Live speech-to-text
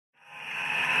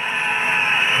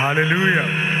Hallelujah.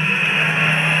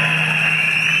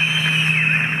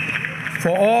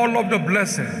 For all of the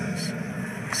blessings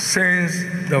since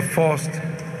the first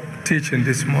teaching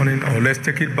this morning, or let's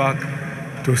take it back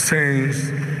to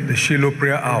since the Shiloh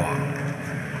prayer hour,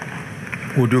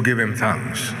 would you give him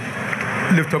thanks?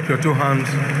 Lift up your two hands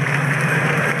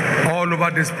all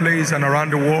over this place and around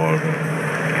the world.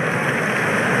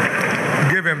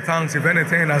 Give him thanks if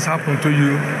anything has happened to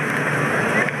you.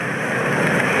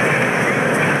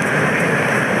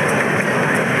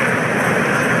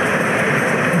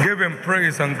 Give him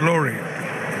praise and glory.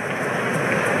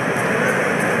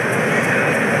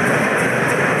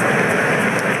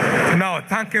 Now,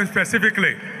 thank him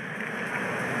specifically.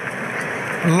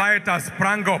 Light has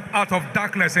sprang up out of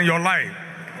darkness in your life.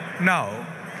 Now,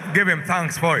 give him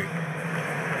thanks for it.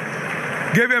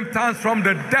 Give him thanks from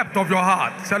the depth of your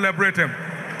heart. Celebrate him.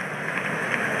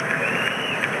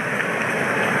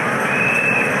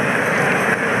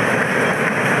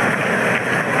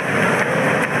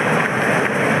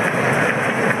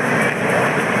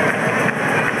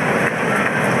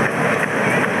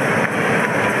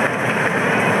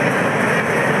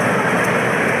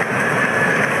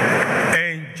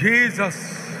 In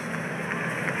Jesus'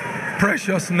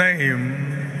 precious name,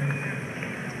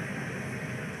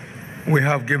 we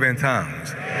have given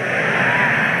thanks.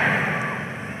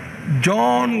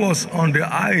 John was on the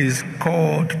isle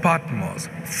called Patmos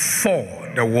for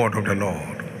the word of the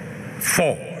Lord.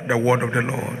 For the word of the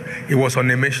Lord. He was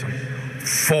on a mission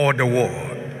for the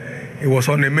word. He was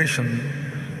on a mission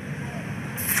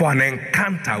for an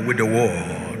encounter with the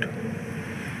word.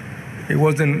 He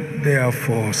wasn't there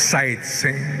for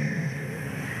sightseeing.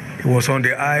 He was on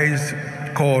the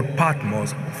isle called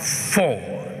Patmos for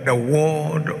the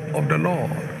word of the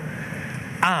Lord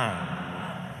and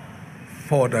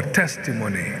for the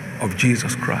testimony of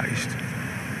Jesus Christ.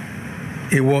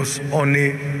 He was on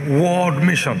a world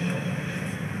mission.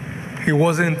 He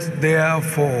wasn't there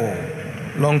for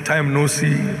long time no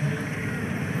see.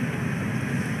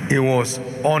 He was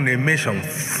on a mission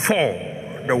for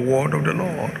the word of the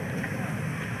Lord.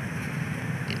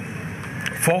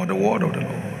 For the word of the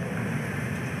Lord.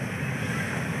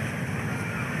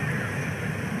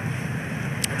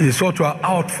 He sought to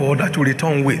out for that to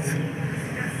return with.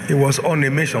 He was on a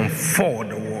mission for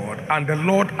the word. And the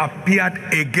Lord appeared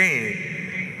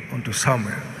again unto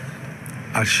Samuel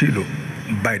at Shiloh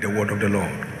by the word of the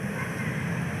Lord.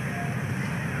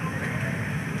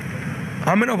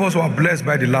 How many of us were blessed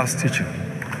by the last teaching?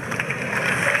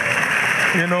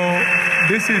 You know,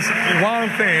 this is one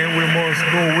thing we must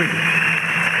go with.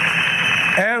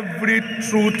 Every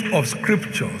truth of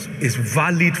scriptures is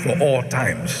valid for all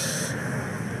times,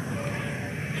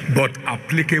 but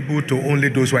applicable to only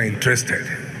those who are interested.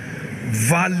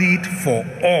 Valid for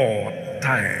all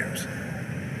times.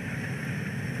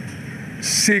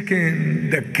 Seeking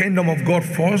the kingdom of God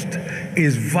first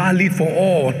is valid for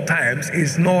all times.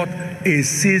 It's not a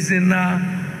seasonal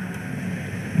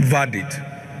verdict.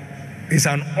 It's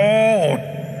an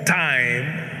all-time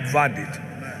verdict.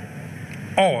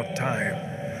 All time.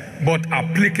 But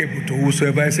applicable to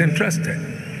whosoever is interested.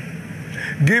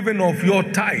 Giving of your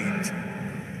tithe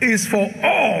is for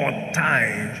all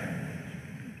time.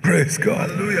 Praise God.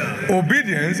 Hallelujah.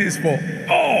 Obedience is for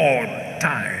all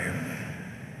time.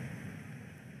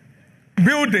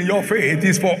 Building your faith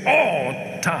is for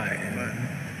all time.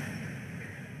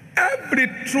 Every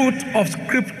truth of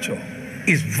scripture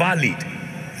is valid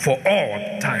for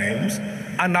all times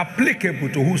and applicable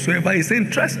to whosoever is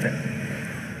interested.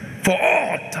 For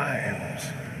all times.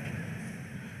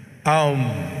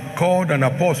 I'm called an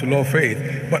apostle of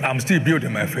faith, but I'm still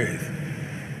building my faith.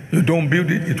 You don't build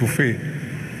it, it will fail.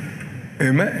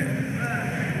 Amen.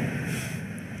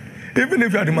 Even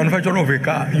if you are the manufacturer of a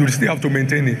car, you still have to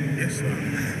maintain it. Yes, sir.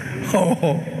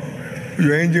 Oh,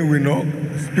 your engine will knock,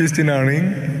 piston and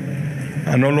ring,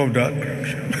 and all of that.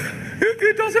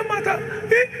 It doesn't matter.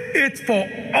 It's for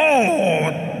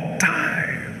all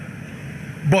time,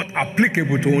 but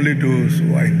applicable to only those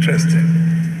who are interested.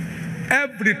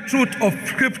 Every truth of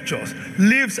scriptures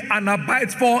lives and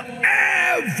abides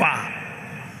forever.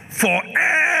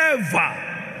 Forever.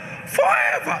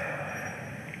 Forever.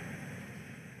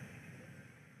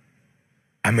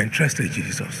 I'm interested,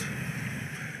 Jesus,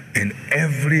 in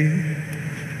every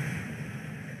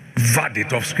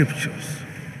verdict of scriptures.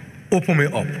 Open me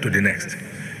up to the next.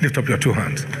 Lift up your two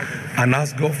hands and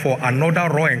ask God for another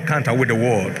raw encounter with the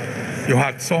word. You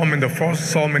had some in the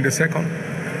first, some in the second,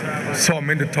 some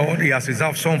in the third. He has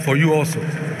reserved some for you also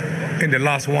in the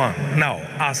last one. Now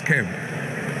ask him.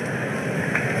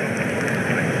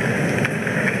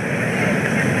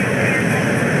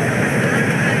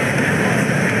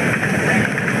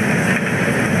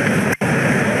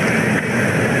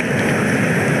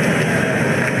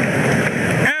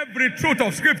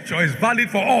 of Scripture is valid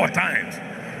for all times.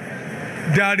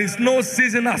 There is no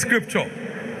seasonal Scripture.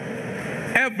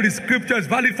 Every Scripture is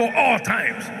valid for all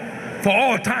times. For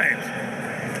all times.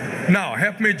 Now,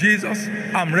 help me, Jesus.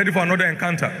 I'm ready for another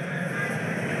encounter.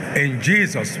 In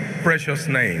Jesus' precious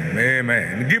name,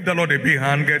 amen. Give the Lord a big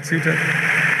hand. Get seated.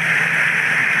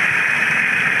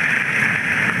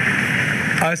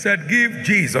 I said, give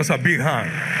Jesus a big hand.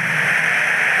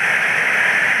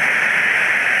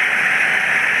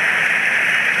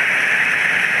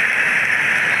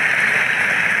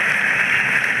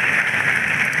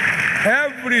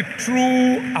 Every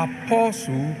true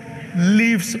apostle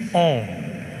lives on.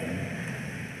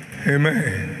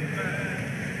 Amen.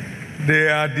 They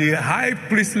are the high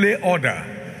priestly order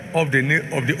of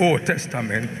the Old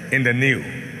Testament in the New.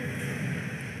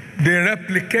 They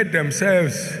replicate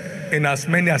themselves in as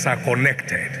many as are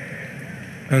connected.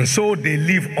 And so they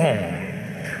live on.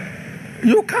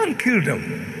 You can't kill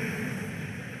them.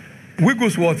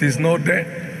 Wigglesworth is not dead.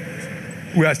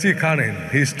 We are still carrying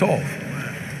his stuff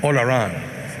all around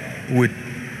with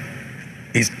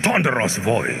his thunderous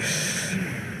voice,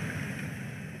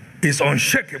 his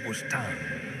unshakable stand.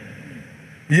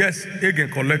 Yes, Agin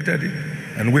collected it,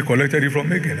 and we collected it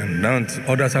from Agin, and now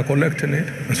others are collecting it,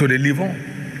 and so they live on.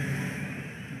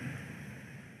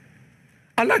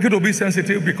 I'd like you to be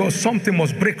sensitive because something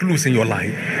must break loose in your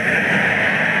life.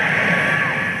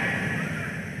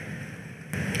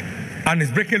 And it's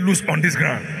breaking loose on this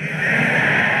ground.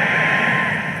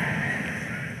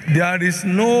 There is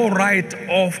no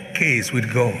write-off case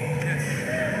with God.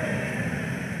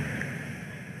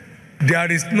 There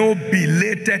is no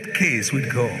belated case with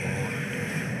God.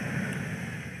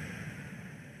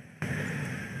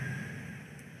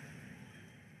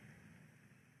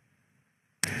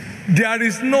 There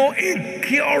is no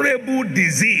incurable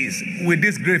disease with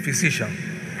this great physician.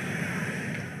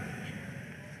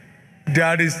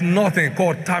 There is nothing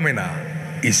called terminal.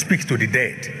 He speaks to the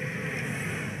dead,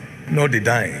 not the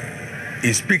dying.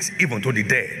 He speaks even to the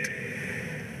dead.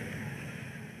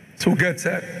 So get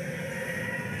set.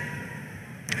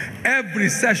 Every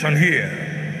session here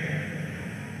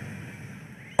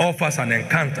offers an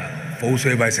encounter for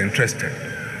whosoever is interested.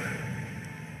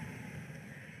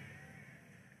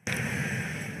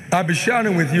 I'll be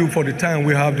sharing with you for the time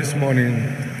we have this morning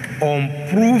on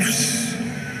proofs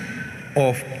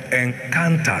of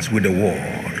encounters with the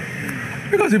world.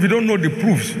 Because if you don't know the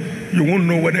proofs, you won't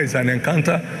know whether it's an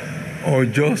encounter or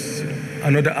just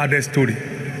another added story.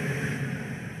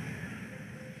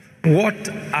 What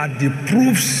are the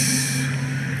proofs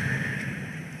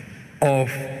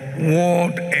of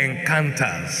world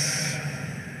encounters?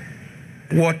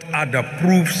 What are the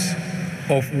proofs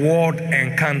of world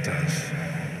encounters?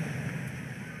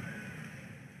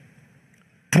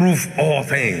 Prove all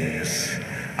things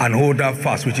and hold that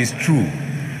fast, which is true.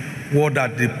 What are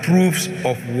the proofs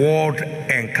of world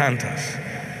encounters?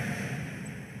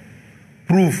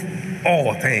 Prove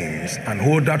all things and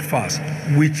hold that fast,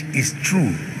 which is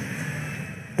true.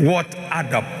 What are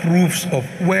the proofs of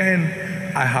when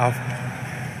I have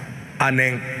an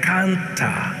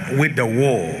encounter with the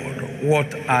world?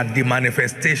 What are the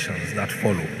manifestations that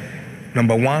follow?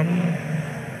 Number one,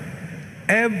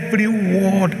 every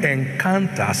world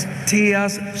encounter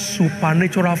stirs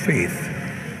supernatural faith.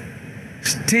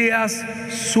 Stirs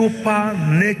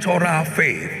supernatural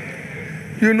faith.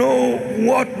 You know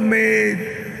what made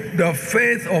the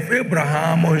faith of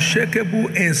Abraham unshakable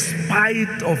in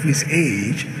spite of his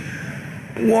age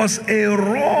was a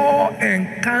raw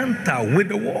encounter with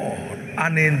the world.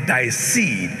 And in thy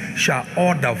seed shall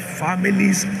all the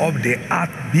families of the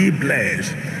earth be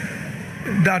blessed.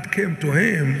 That came to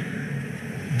him,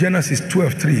 Genesis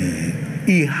 12:3.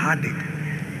 He had it.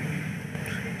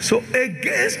 So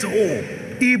against hope,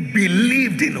 he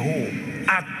believed in hope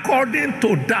according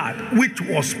to that which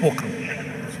was spoken.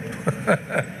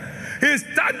 He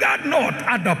staggered not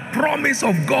at the promise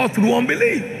of God through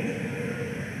unbelief,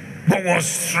 but was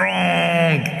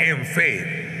strong in faith.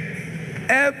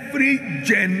 Every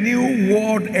genuine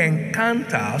world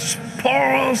encounter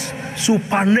spurs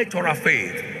supernatural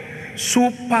faith.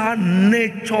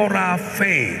 Supernatural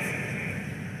faith.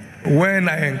 When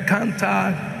I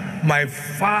encountered my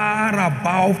far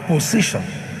above position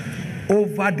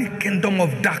over the kingdom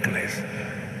of darkness,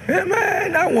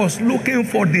 amen, I was looking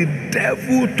for the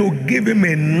devil to give him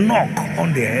a knock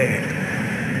on the head.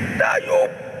 That you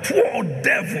poor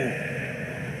devil.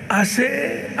 I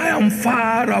say, I am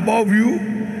far above you,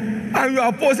 and you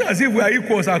are posing as if we are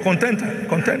equals or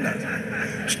contenders.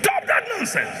 Stop that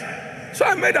nonsense. So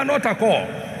I made an altar call.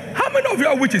 How many of you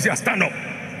are witches here? Stand up.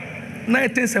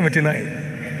 1979.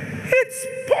 It's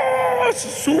Paul. Paul's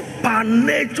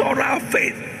supernatural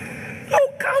faith. You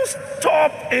can't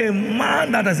stop a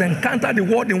man that has encountered the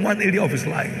word in one area of his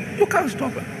life. You can't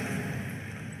stop it.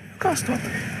 You can't stop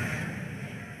it.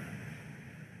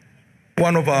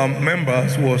 One of our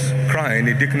members was crying,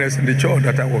 a deaconess in the church,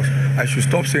 that I should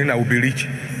stop saying I will be rich.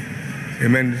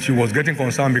 Amen. She was getting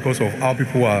concerned because of how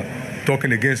people are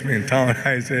talking against me in town.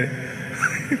 I said,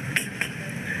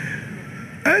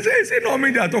 is it not me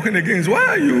they are talking against? Why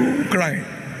are you crying?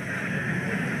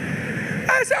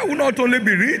 I said, I will not only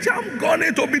be rich, I'm going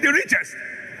to be the richest.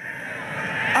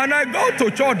 And I got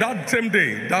to church that same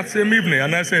day, that same evening,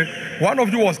 and I said, one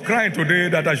of you was crying today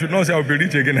that I should not say I will be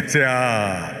rich again. I said,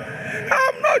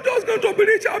 I'm not just going to be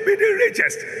rich, I'll be the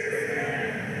richest.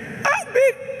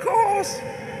 Because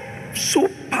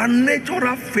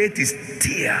supernatural faith is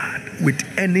stirred with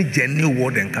any genuine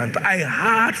word encounter. I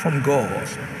heard from God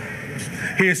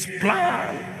his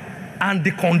plan and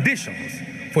the conditions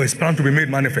for his plan to be made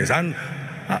manifest. And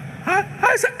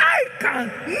I said, I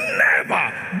can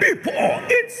never be poor.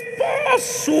 It's poor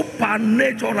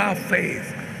supernatural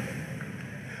faith.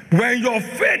 When your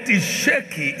faith is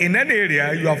shaky in any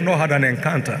area, you have not had an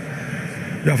encounter.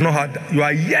 You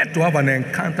are yet to have an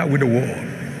encounter with the word.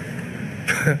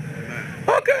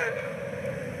 Okay.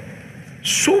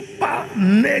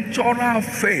 Supernatural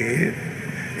faith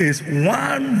is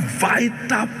one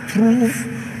vital proof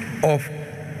of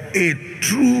a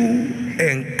true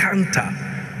encounter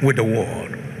with the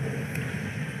word.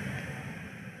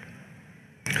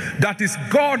 That is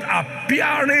God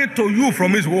appearing to you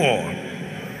from his word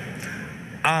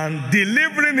and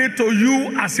delivering it to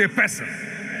you as a person.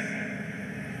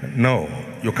 No,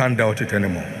 you can't doubt it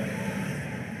anymore.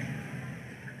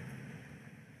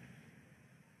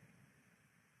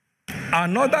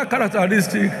 Another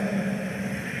characteristic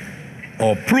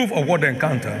or proof of word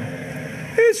encounter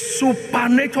is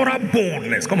supernatural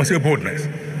boldness. Come on, say boldness.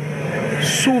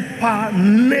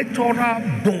 Supernatural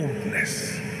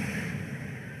boldness.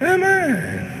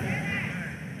 Amen.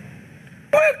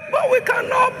 But we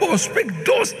cannot but speak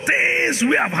those things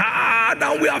we have heard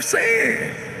and we have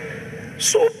seen.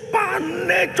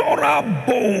 Supernatural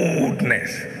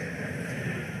boldness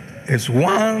is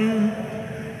one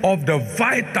of the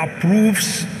vital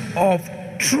proofs of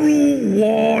true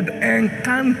word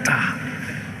encounter.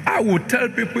 I would tell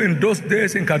people in those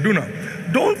days in Kaduna,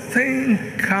 don't think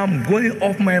I'm going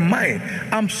off my mind.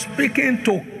 I'm speaking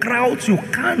to crowds you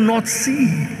cannot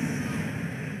see.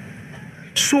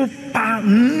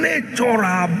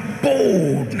 Supernatural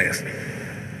boldness.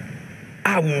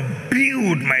 I will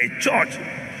build my church.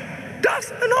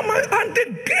 That's and the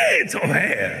gates of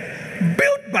hell,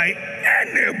 built by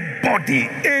anybody,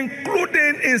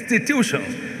 including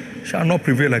institutions, shall not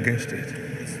prevail against it.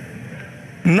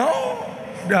 No,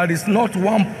 there is not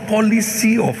one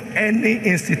policy of any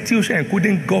institution,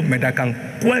 including government, that can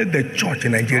quell the church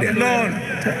in Nigeria. Lord,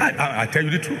 I tell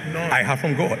you the truth. Lord. I have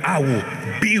from God. I will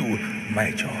build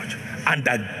my church, and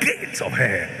the gates of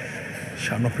hell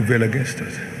shall not prevail against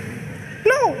it.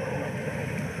 No.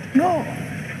 No.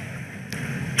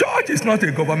 Church is not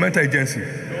a governmental agency.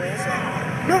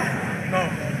 No. No.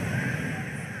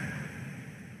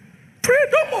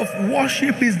 Freedom of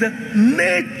worship is the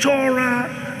natural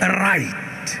right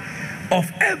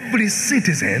of every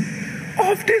citizen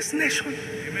of this nation.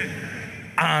 Amen.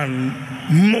 And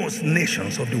most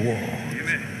nations of the world.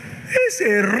 Amen. It's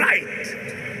a right.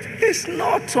 It's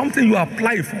not something you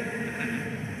apply for.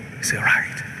 It's a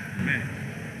right. Amen.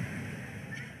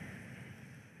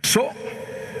 So,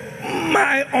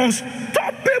 my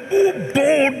unstoppable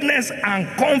boldness and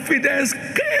confidence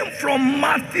came from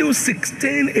Matthew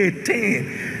 16:18.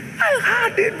 I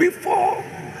heard it before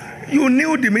you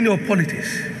knew the meaning of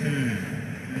politics.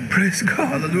 Praise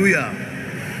God. Hallelujah.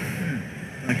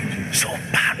 Thank you, Jesus.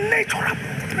 Supernatural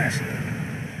boldness.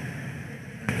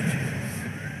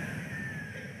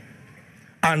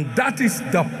 And that is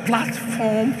the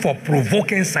platform for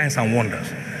provoking signs and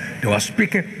wonders. They were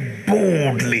speaking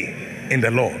boldly in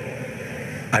the Lord.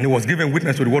 And he was giving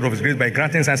witness to the word of his grace by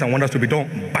granting signs and wonders to be done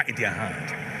by their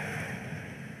hand.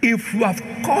 If you have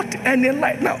caught any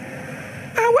light now,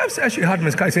 my wife said she had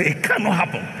miscarriage. Say, it cannot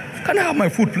happen. Can I have my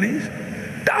food, please?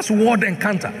 That's word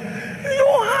encounter.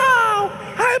 You have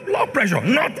high blood pressure,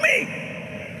 not me.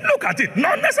 Look at it,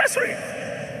 not necessary.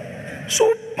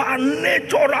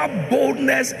 Supernatural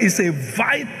boldness is a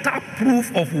vital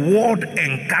proof of word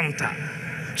encounter.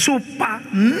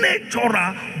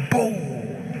 Supernatural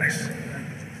boldness.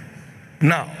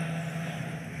 Now,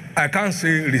 I can't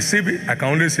say receive it. I can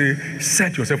only say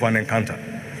set yourself an encounter.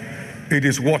 It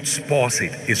is what spurs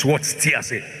it. It's what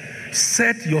steers it.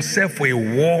 Set yourself for a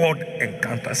word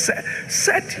encounter.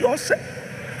 Set yourself.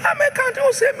 I mean, can't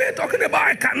you say me talking about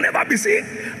I can never be sick?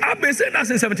 I've been saying that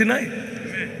since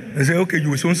 79. They say, okay, you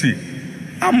will soon see.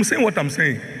 I'm saying what I'm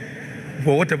saying.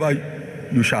 For whatever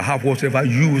you shall have, whatever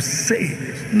you say,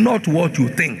 not what you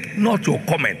think, not your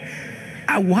comment.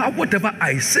 I will have whatever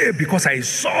I say because I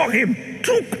saw him,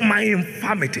 took my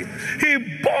infirmity. He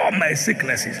bore my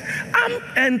sicknesses. I'm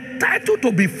entitled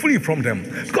to be free from them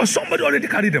because somebody already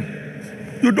carried them.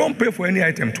 You don't pay for any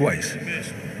item twice.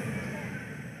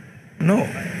 No.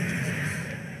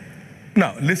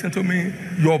 Now, listen to me.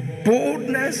 Your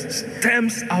boldness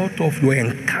stems out of your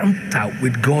encounter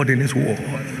with God in his word.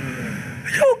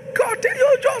 You got it.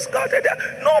 You just got it.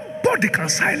 Nobody can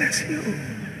silence you.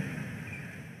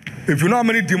 If you know how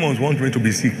many demons want me to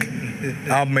be sick,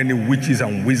 how many witches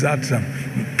and wizards and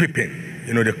peeping,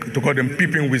 to call them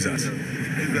peeping wizards.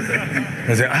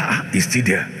 And say, he's still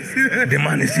there. The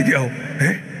man is still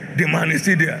there. The man is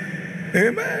still there.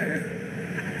 Amen.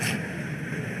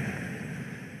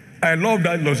 I love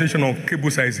that illustration of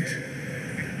cable sizes.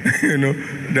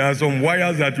 There are some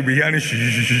wires that you'll be hearing.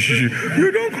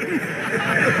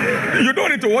 You don't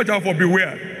need to watch out for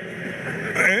beware.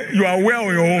 You are aware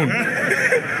on your own.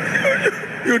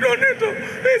 You don't need to.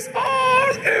 It's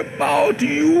all about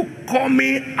you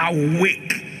coming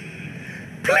awake.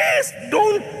 Please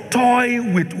don't toy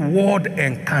with word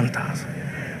encounters.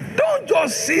 Don't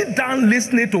just sit down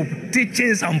listening to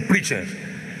teachings and preachings.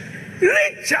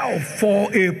 Reach out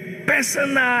for a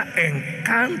personal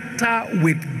encounter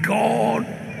with God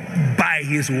by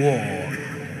his word.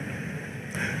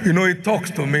 He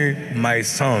talks to me, my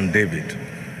son David,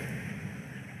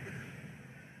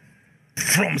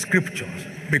 from scriptures,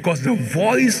 because the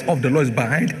voice of the Lord is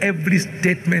behind every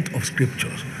statement of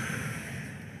scriptures.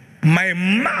 My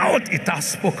mouth it has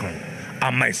spoken,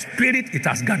 and my spirit it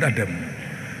has gathered them.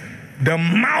 The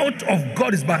mouth of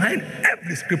God is behind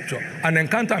every scripture. An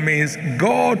encounter means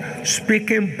God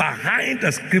speaking behind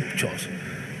the scriptures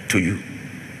to you.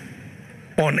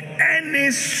 On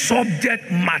any subject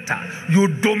matter, you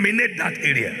dominate that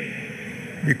area.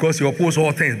 Because you oppose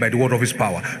all things by the word of his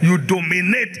power. You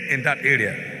dominate in that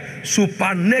area.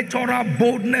 Supernatural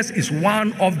boldness is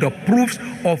one of the proofs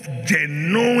of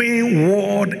genuine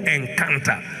word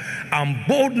encounter. And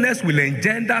boldness will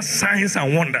engender signs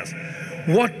and wonders.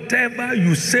 Whatever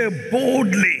you say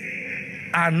boldly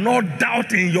and not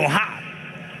doubt in your heart,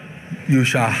 you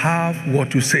shall have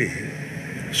what you say.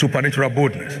 Supernatural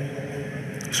boldness.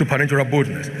 Supernatural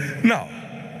boldness. Now,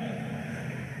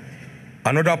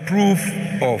 another proof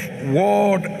of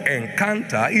word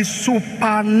encounter is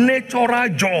supernatural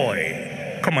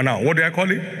joy. Come on now, what do I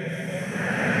call it?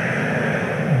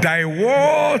 Thy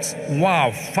words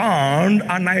were found,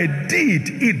 and I did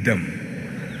eat them.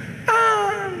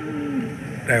 And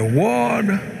thy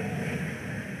word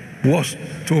was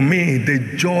to me the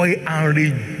joy and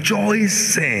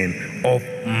rejoicing of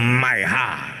my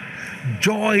heart.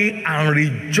 Joy and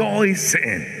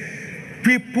rejoicing.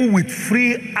 People with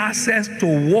free access to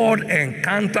word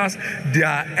encounters, they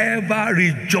are ever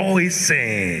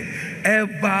rejoicing.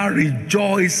 Ever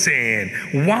rejoicing.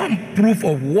 One proof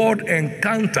of word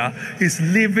encounter is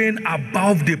living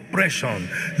above depression,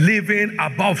 living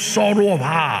above sorrow of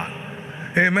heart.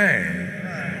 Amen.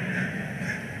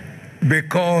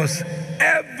 Because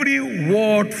every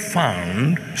word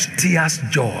found stirs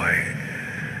joy.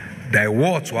 Thy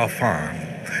words were found.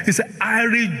 He said, I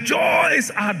rejoice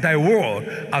at thy word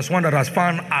as one that has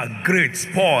found a great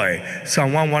spoil.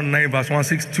 Psalm 119 verse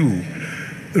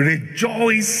 162.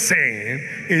 Rejoicing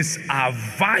is a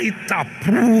vital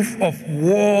proof of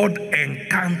word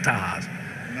encounters.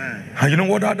 Amen. And you know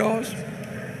what that does?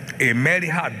 A merry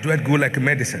heart doeth good like a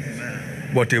medicine.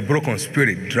 Amen. But a broken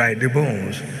spirit dry the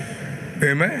bones.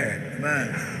 Amen.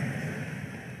 Amen.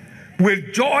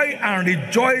 With joy and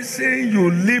rejoicing,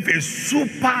 you live a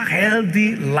super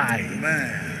healthy life.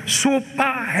 Amen. Super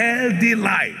healthy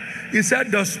life. He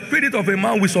said, the spirit of a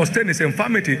man will sustain his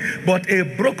infirmity, but a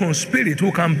broken spirit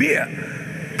who can bear.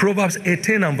 Proverbs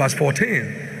 18 and verse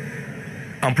 14.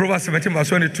 And Proverbs 17 verse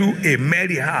 22, a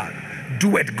merry heart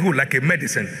doeth good like a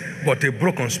medicine, but a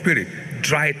broken spirit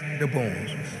drieth the bones.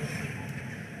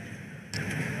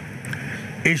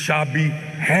 It shall be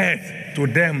health to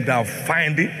them that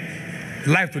find it,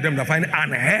 life to them that find it,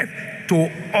 and health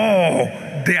to all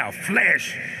their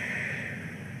flesh.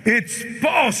 It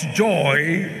spurs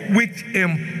joy, which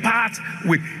imparts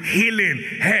with healing,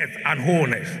 health, and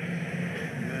wholeness.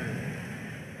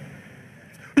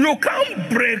 You can't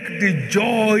break the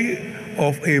joy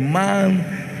of a man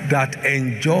that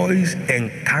enjoys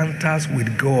encounters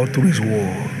with God through his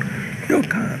word. You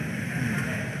can't.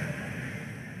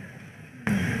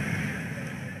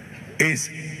 It's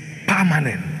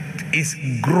permanent. is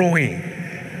growing,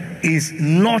 is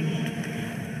not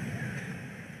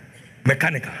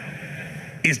mechanical,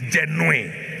 is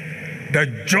genuine. The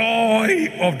joy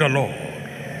of the Lord.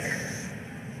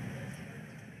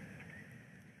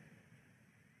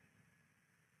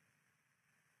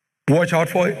 Watch out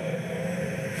for it.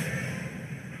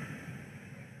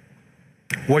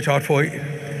 Watch out for it.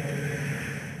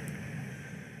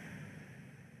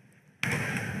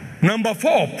 Number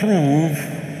 4, proof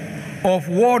of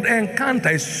word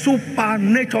encounter is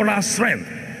supernatural strength.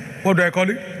 What do I call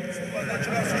it?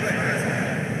 Supernatural strength.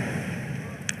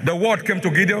 The word came to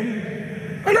Gideon,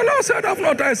 and the Lord said, "Have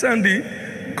not I sent thee?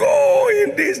 Go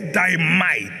in this thy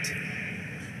might."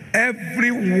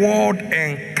 Every word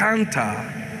encounter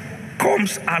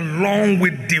comes along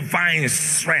with divine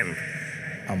strength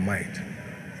and might.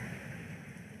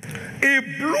 He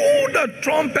blew the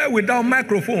trumpet without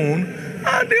microphone,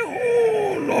 and the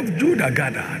whole of Judah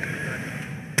gathered.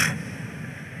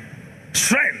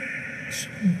 Strength,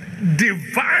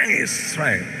 divine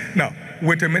strength. Now,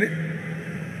 wait a minute.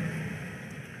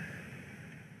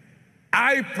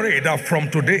 I pray that from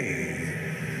today,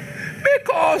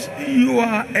 because you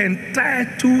are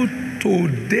entitled to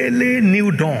daily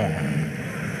new dawn,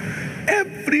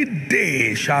 every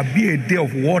day shall be a day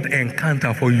of word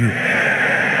encounter for you.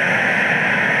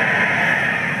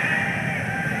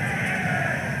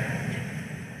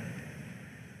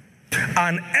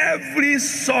 And every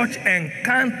such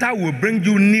encounter will bring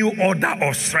you new order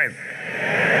of strength.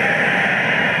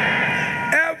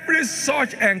 Every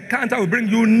such encounter will bring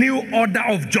you new order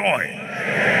of joy.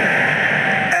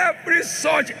 Every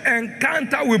such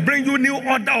encounter will bring you new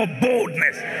order of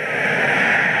boldness.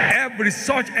 Every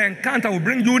such encounter will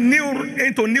bring you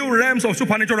into new realms of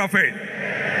supernatural faith.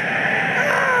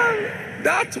 And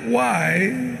that's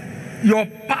why your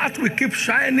path will keep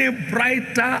shining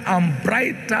brighter and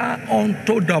brighter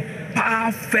unto the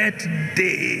perfect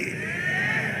day.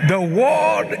 The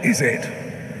word is it.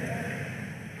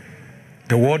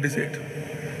 The word is it.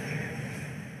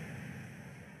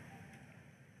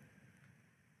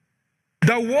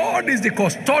 The word is the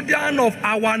custodian of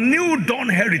our new dawn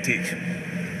heritage.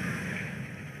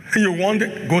 You want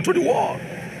it? Go to the word.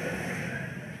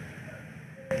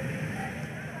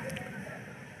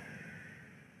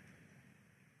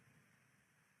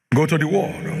 Go to the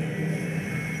word.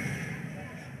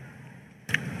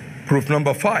 Proof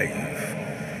number 5.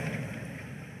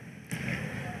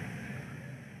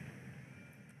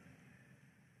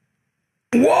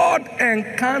 Word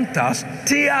encounters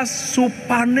tears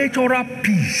supernatural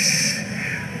peace.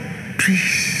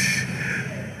 Peace.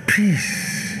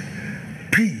 Peace.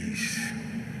 Peace.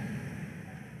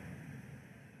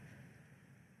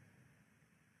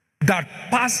 That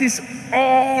passes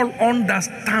all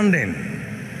understanding.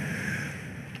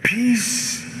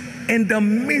 Peace in the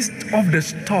midst of the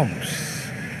storms.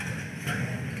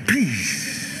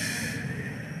 Peace.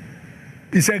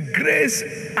 It's a grace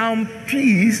and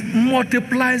peace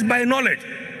multiplies by knowledge.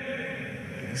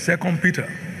 2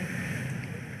 Peter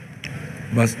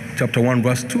chapter 1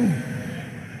 verse 2.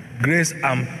 Grace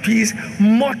and peace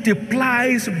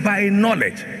multiplies by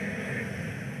knowledge.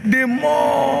 The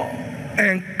more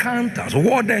encounters,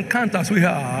 word encounters we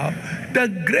have, the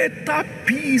greater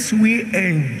peace we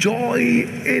enjoy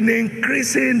in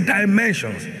increasing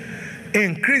dimensions.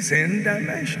 Increasing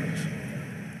dimensions.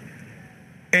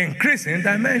 Increasing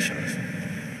dimensions.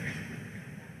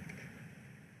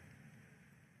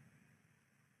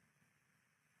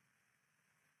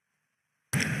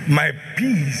 My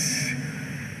peace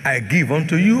I give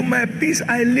unto you, my peace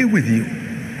I leave with you.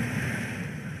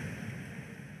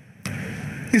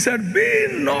 He said,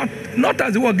 be not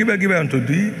as the world giveth unto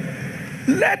thee.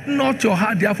 Let not your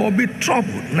heart therefore be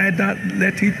troubled, neither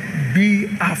let it be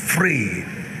afraid.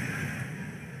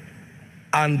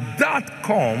 And that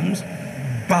comes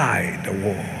by the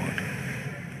word.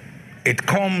 It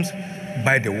comes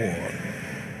by the word.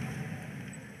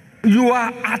 You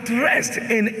are at rest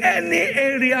in any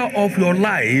area of your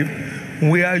life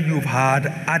where you've had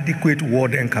adequate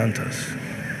word encounters.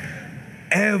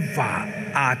 Ever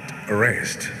at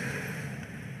rest.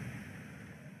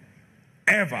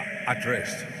 Ever at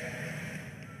rest.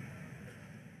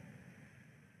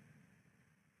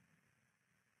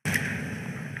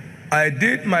 I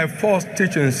did my first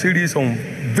teaching series on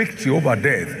victory over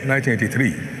death in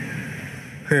 1983.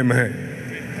 Amen.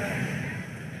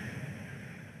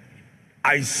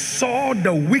 I saw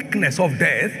the weakness of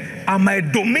death and my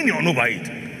dominion over it.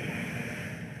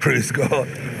 Praise God.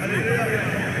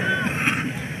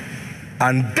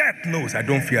 And death knows I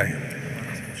don't fear him.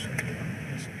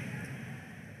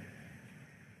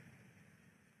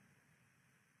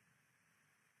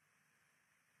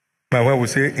 My wife would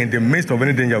say, in the midst of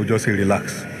any danger, I would just say,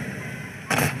 relax.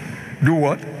 Do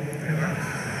what?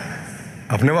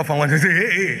 I've never found one to say,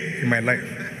 hey, in my life.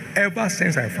 Ever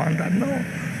since I found that, no.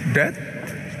 Death,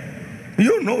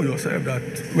 you know yourself that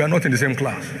we are not in the same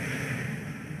class.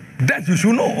 Death, you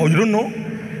should know, or you don't know.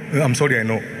 I'm sorry, I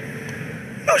know.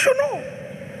 You should know.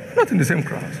 Not in the same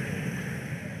class.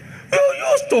 You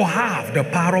used to have the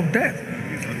power of death.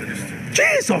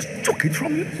 Jesus took it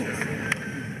from you.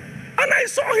 And I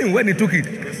saw him when he took it.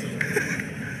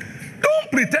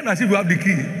 Don't pretend as if you have the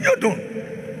key. You don't.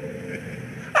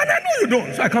 And I know you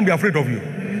don't, so I can't be afraid of you.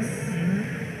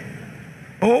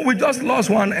 Oh, we just lost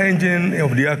one engine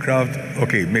of the aircraft.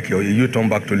 Okay, make your U-turn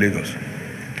back to Lagos.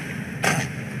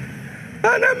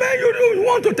 And then, man, you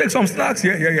want to take some snacks?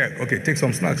 Yeah. Okay, take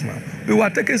some snacks now. We were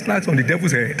taking snacks on the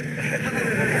devil's head.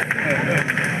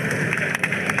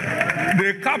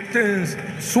 The captain's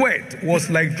sweat was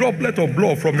like droplet of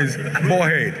blood from his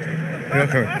forehead.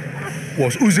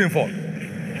 Was oozing forth.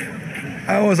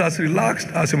 I was as relaxed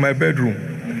as in my bedroom.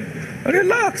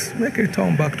 Relax, make a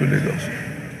turn back to Lagos.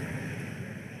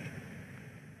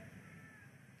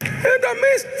 In the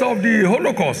midst of the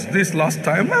Holocaust this last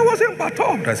time, I wasn't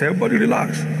perturbed. I said, everybody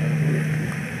relax.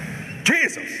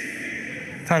 Jesus,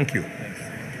 thank you.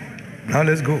 Now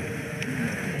let's go.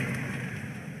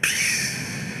 Peace.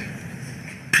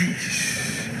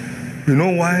 Peace. You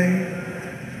know why?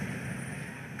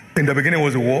 In the beginning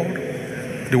was the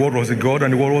Word was God,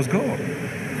 and the Word was God.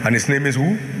 And his name is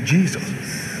who? Jesus.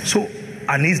 So,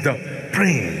 and he's the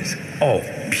Prince of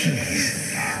Peace.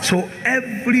 So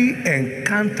every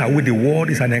encounter with the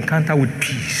Word is an encounter with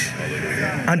peace.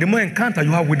 And the more encounter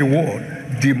you have with the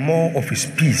Word, the more of his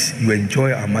peace you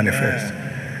enjoy and manifest.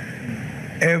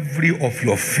 Every of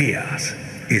your fears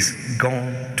is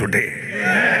gone today.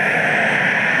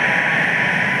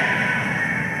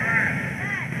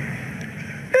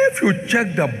 If you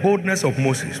check the boldness of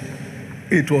Moses,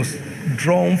 it was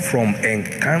drawn from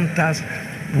encounters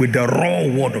with the raw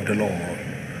word of the Lord.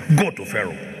 Go to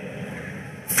Pharaoh.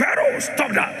 Pharaoh,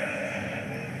 stop that.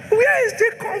 Where is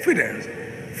the confidence?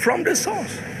 From the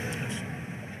source.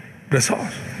 The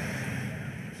source.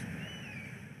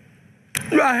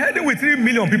 You are heading with 3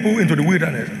 million people into the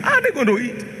wilderness. How are they going to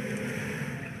eat?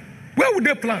 Where would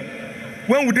they plant?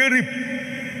 When would they reap?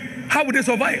 How would they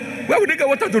survive? Where would they get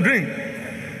water to drink?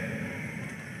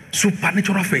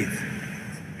 Supernatural faith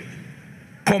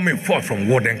coming forth from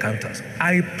word encounters.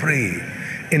 I pray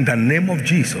in the name of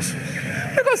Jesus.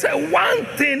 Because one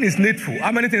thing is needful.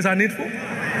 How many things are needful?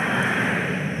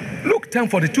 Luke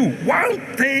 10:42. One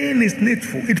thing is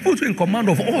needful. It puts you in command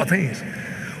of all things.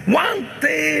 One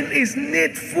thing is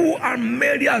needful, and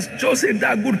Mary has chosen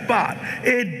that good part.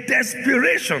 A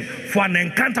desperation for an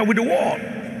encounter with the Word.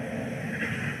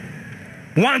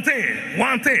 One thing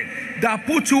that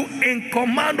puts you in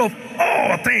command of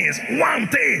all things. One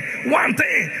thing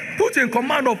puts you in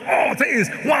command of all things.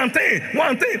 One thing,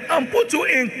 and puts you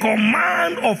in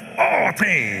command of all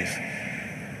things.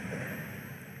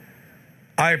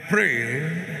 I pray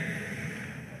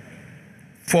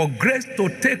for grace to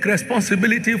take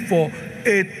responsibility for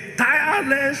a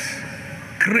tireless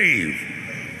crave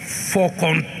for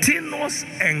continuous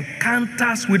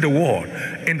encounters with the Word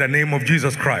in the name of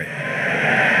Jesus Christ.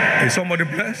 Is somebody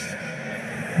blessed?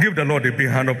 Give the Lord a big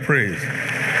hand of praise.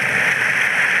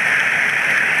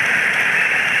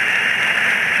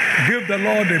 Give the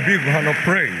Lord a big hand of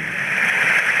praise.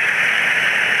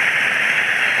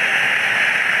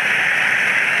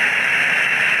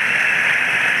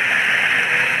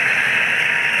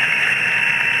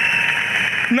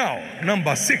 Now,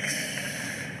 number 6,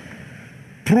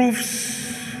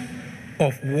 proofs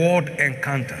of word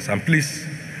encounters. And please,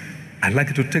 I'd like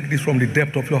you to take this from the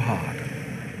depth of your heart.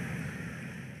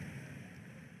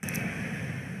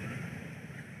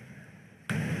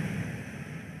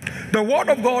 The word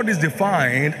of God is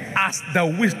defined as the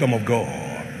wisdom of God.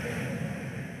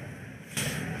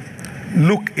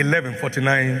 Luke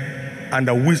 11:49, and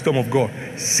the wisdom of God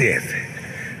saith.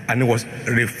 And it was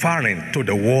referring to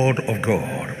the word of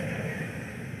God.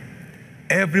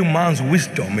 Every man's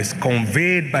wisdom is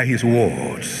conveyed by his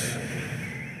words.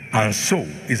 And so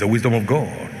is the wisdom of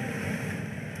God.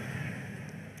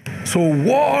 So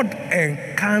word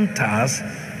encounters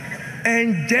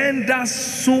engender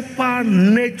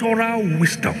supernatural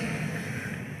wisdom.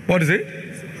 What is it?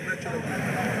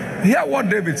 Hear what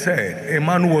David said, a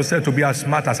man who was said to be as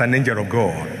smart as an angel of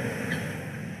God.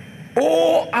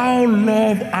 Oh, how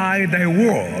love I thy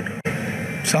word.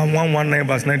 Psalm 119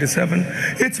 verse 97.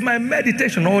 It's my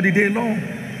meditation all the day long.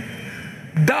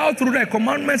 Thou through thy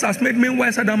commandments hast made me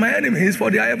wiser than my enemies, for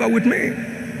they are ever with me.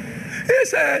 He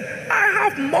said, I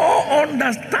have more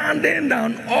understanding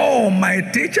than all my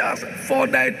teachers, for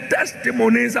thy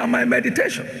testimonies and my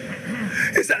meditation.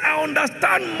 He said, I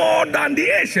understand more than the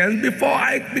ancients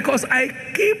because I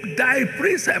keep thy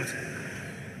precepts.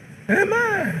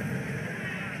 Amen.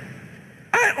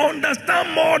 I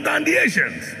understand more than the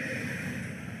ancients.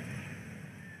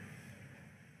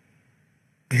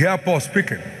 Here Paul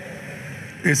speaking.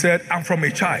 He said, I'm from a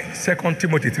child. 2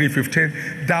 Timothy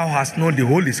 3:15, thou hast known the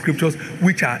holy scriptures,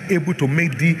 which are able to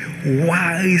make thee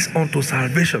wise unto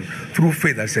salvation through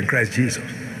faith that is in Christ Jesus.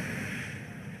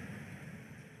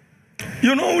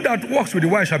 You know who that walks with the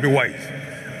wise shall be wise.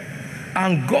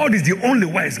 And God is the only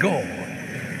wise God.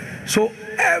 So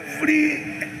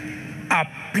every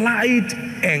applied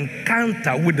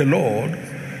encounter with the Lord,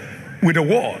 with the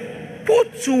word,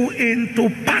 puts you into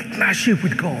partnership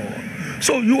with God.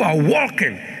 So you are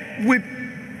walking with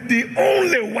the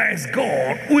only wise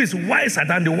God who is wiser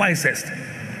than the wisest.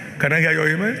 Can I hear your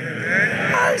amen?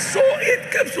 And so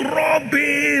it keeps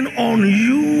rubbing on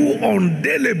you on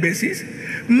daily basis.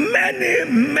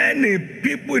 Many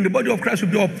people in the body of Christ will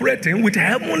be operating with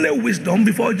heavenly wisdom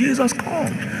before Jesus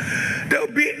comes. They'll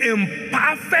be in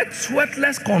perfect,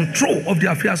 sweatless control of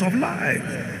the affairs of life.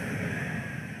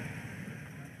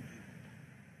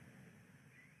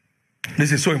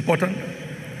 This is so important.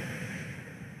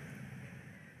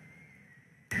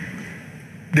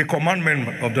 The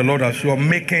commandment of the Lord is you are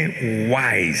making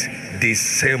wise the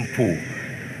simple.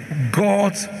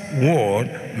 God's word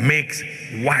makes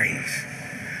wise.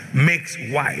 Makes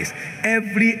wise.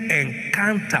 Every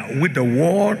encounter with the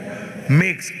word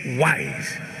makes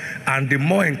wise. And the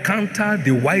more encounter,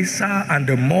 the wiser, and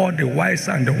the more the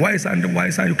wiser, and the wiser, and the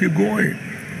wiser, you keep going.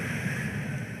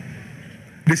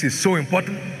 This is so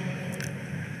important.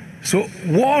 So,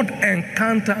 word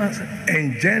encounters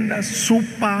engender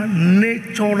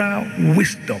supernatural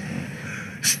wisdom,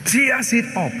 stirs it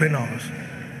up in us.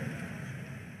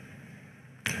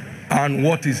 And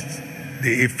what is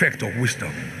the effect of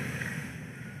wisdom?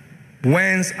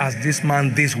 Whence has this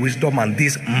man this wisdom and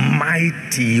these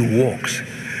mighty works?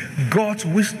 God's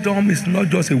wisdom is not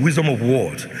just a wisdom of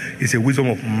words, it's a wisdom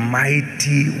of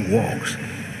mighty works.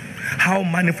 How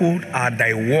manifold are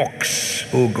thy works,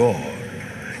 O God?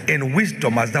 In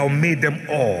wisdom hast thou made them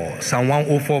all. Psalm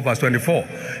 104 verse 24.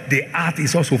 The earth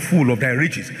is also full of thy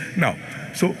riches. Now,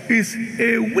 so it's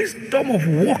a wisdom of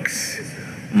works,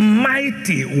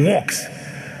 mighty works,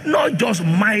 not just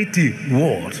mighty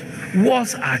words.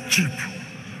 Words are cheap.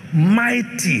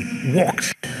 Mighty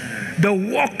works. The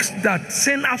works that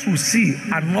sinners will see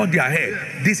and nod their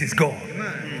head. This is God.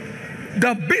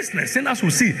 The business sinners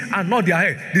will see and nod their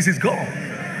head. This is God.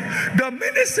 The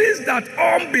ministries that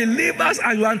unbelievers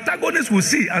and your antagonists will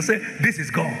see and say, this is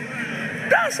God.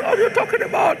 That's all you're talking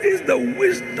about, is the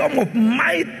wisdom of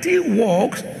mighty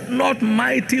works, not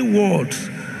mighty words.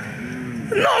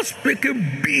 Not speaking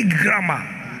big grammar.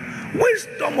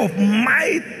 Wisdom of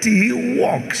mighty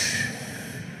works.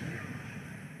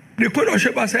 The Queen of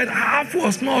Sheba said, half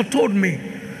was not told me.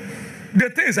 The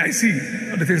things I see,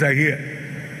 not the things I hear.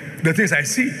 The things I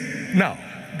see. Now,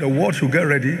 the world should get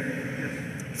ready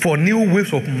for new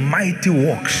waves of mighty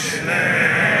works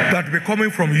that will be coming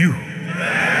from you.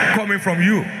 Coming from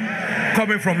you.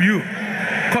 Coming from you.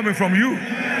 Coming from you.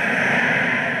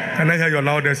 Can I hear your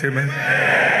loudest amen?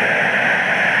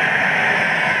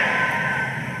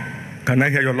 Can I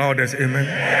hear your loudest amen?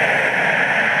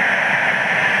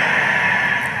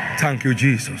 Thank you,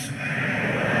 Jesus.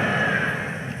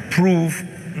 Proof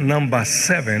number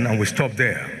 7, and we stop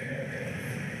there.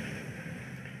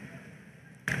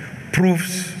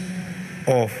 Proofs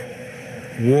of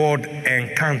word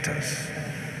encounters.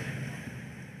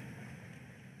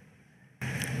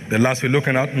 The last we're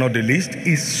looking at, not the least,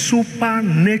 is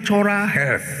supernatural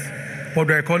health. What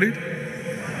do I call it?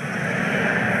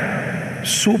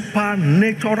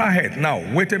 Supernatural health. Now,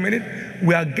 wait a minute.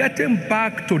 We are getting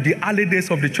back to the early days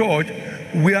of the church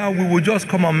where we will just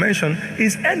come and mention,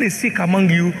 is any sick among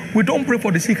you? We don't pray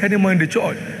for the sick anymore in the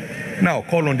church. Now,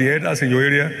 call on the elders in your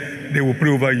area. They will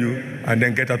pray over you and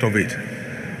then get out of it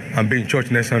and be in church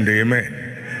next Sunday. Amen.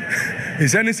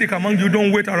 Is any sick among you?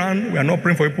 Don't wait around. We are not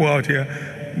praying for people out here.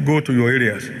 Go to your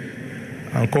areas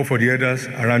and call for the elders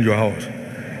around your house.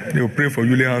 They will pray for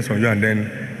you, lay hands on you, and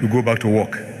then you go back to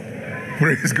work.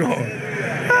 Praise God.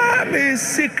 I mean,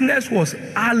 sickness was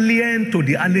alien to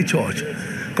the early church.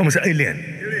 Come and say alien.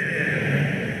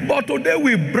 But today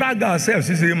we brag ourselves.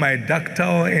 You see, my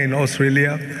doctor in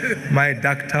Australia, my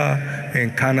doctor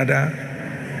in Canada,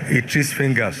 he treats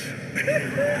fingers.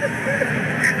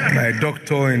 My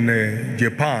doctor in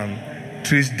Japan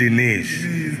treats the knees.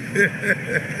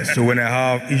 So when I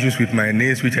have issues with my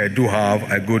knees, which I do have,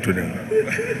 I go to them.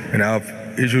 When I have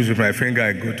issues with my finger,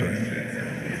 I go to them.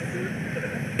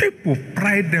 People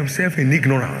pride themselves in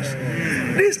ignorance.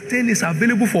 This thing is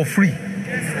available for free.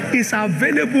 It's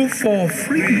available for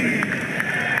free.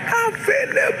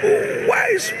 Available.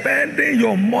 Why spending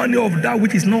your money of that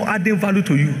which is not adding value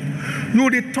to you? You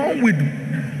return with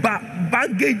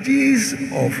baggages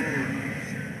of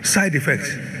side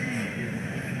effects.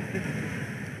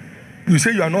 You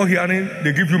say you are not hearing,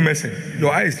 they give you medicine.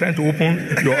 Your eye is trying to open,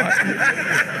 your eye,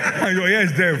 and your ear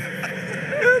is deaf.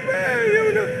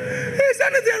 Is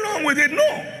anything wrong with it?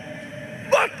 No.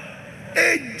 But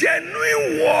a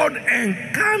genuine word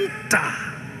encounter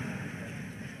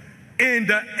in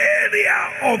the area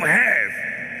of health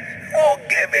will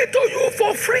give it to you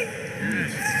for free.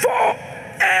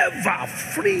 Forever.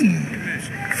 Free.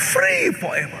 Free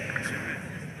forever.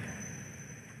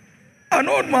 An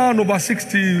old man over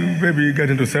 60, maybe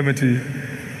getting to 70,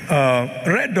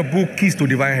 read the book Keys to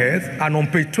Divine Health, and on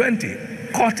page 20,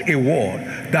 caught a word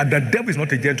that the devil is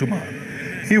not a gentleman.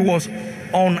 He was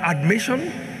on admission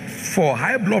for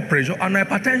high blood pressure and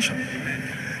hypertension.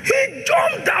 He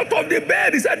jumped out of the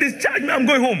bed. He said, discharge me, I'm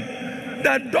going home.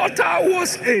 The daughter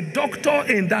was a doctor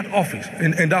in that office,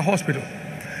 in that hospital,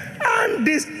 and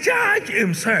discharged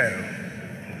himself.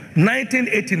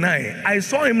 1989. I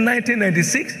saw him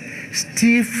 1996,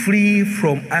 still free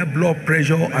from high blood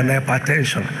pressure and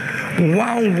hypertension.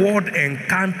 One word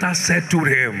encounter settled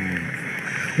him.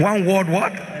 One word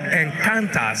what?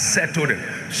 Encounter settled him.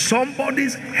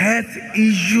 Somebody's health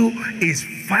issue is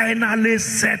finally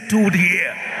settled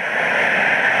here.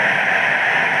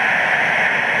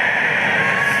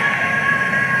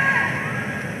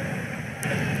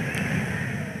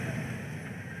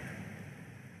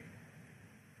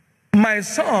 My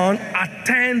son,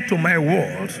 attend to my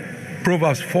words.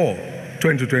 Proverbs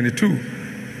 4:20-22.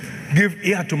 Give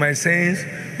ear to my sayings.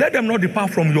 Let them not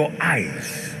depart from your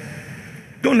eyes.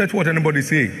 Don't let what anybody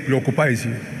say preoccupies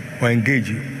you or engage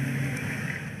you.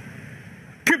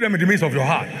 Keep them in the midst of your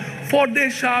heart. For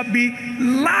they shall be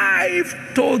life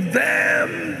to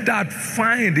them that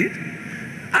find it,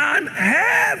 and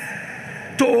health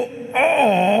to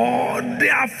all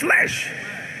their flesh.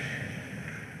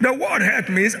 The word health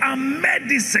means a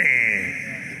medicine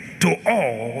to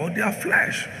all their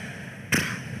flesh.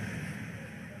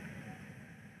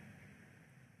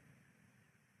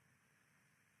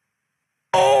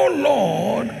 Oh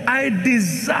Lord, I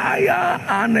desire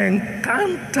an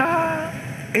encounter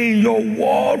in your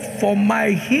word for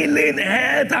my healing,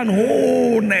 health, and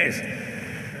wholeness.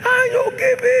 And you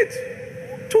give it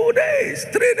 2 days,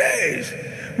 3 days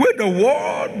with the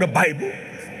word, the Bible,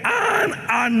 and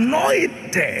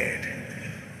anointed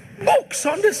books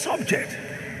on the subject,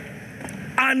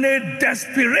 and a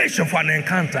desperation for an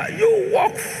encounter. You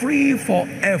walk free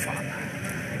forever.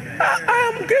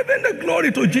 I am giving the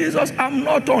glory to Jesus. I'm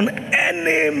not on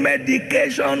any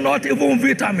medication, not even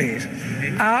vitamins.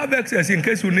 I have excess in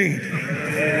case you need.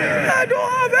 I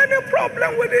don't have any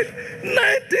problem with it.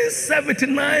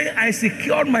 1979, I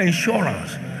secured my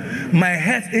insurance, my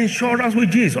health insurance with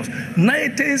Jesus.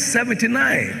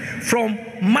 1979, from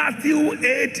Matthew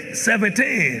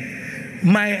 8:17,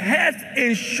 my health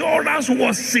insurance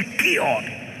was secured.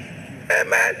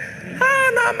 Amen.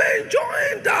 And I'm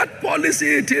enjoying that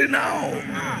policy till now.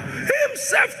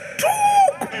 Himself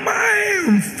took my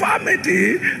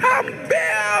infirmity and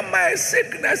bare my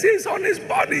sicknesses on his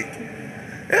body.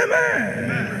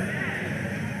 Amen.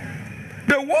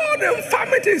 The word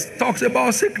infirmities talks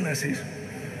about sicknesses,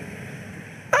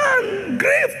 and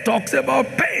grief talks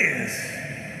about pains.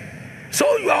 So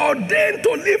you are ordained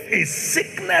to live a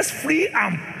sickness-free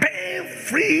and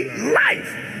pain-free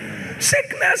life.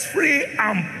 Sickness-free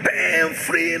and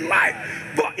pain-free life.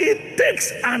 But it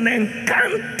takes an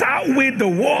encounter with the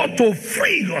word to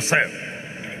free yourself.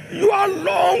 You are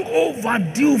long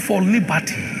overdue for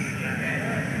liberty.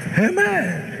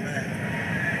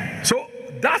 Amen. So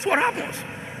that's what happens.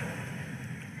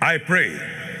 I pray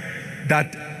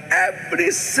that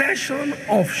every session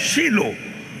of Shiloh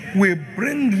will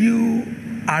bring you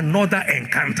another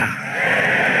encounter.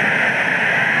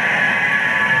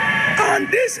 And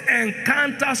these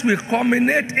encounters will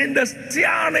culminate in the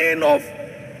stirring of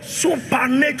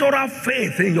supernatural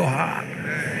faith in your heart.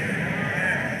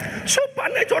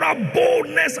 Supernatural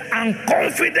boldness and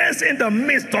confidence in the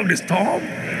midst of the storm.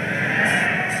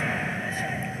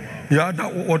 Yeah,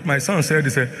 that's what my son said. He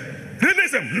said,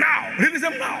 release him now, release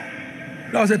him now.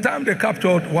 There was a time they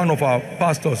captured one of our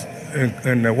pastors in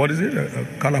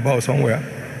Calabar somewhere.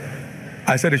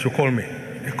 I said they should call me.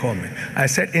 They called me. I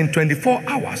said, in 24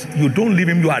 hours, you don't leave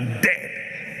him, you are dead.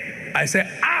 I said,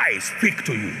 I speak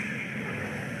to you.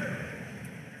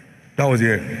 That was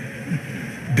the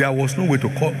end. There was no way to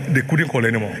call. They couldn't call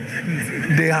anymore.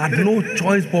 They had no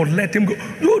choice but let him go.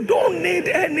 You don't need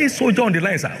any soldier on the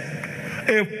line, sir.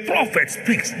 A prophet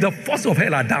speaks, the forces of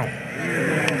hell are down.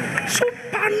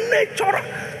 Supernatural.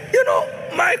 You know,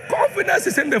 my confidence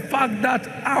is in the fact that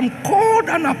I'm called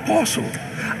an apostle.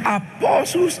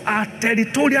 Apostles are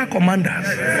territorial commanders.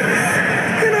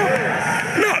 You know,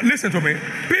 now listen to me.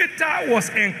 Peter was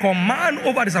in command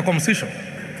over the circumcision,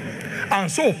 and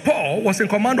so Paul was in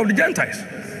command of the Gentiles.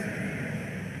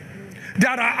 There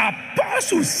are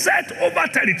apostles set over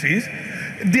territories.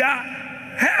 There are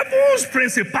heaven's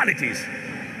principalities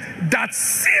that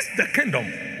seize the kingdom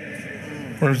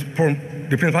from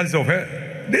the principalities of hell.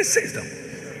 They seized them.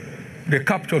 They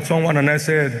captured someone, and I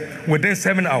said, within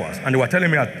 7 hours, and they were telling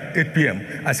me at 8 p.m.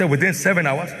 I said, within 7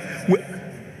 hours,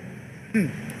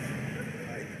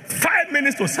 5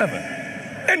 minutes to 7,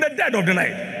 in the dead of the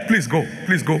night. Please go,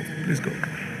 please go, please go.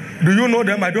 Do you know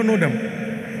them? I don't know them.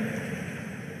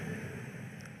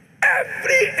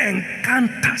 Every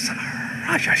encounter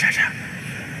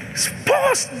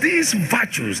spoils these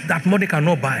virtues that money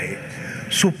cannot buy.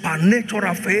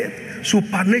 Supernatural faith,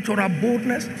 supernatural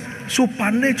boldness,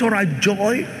 supernatural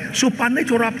joy,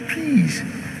 supernatural peace.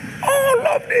 All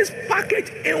of this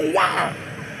packaged in one.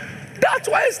 That's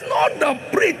why it's not the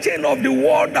preaching of the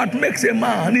word that makes a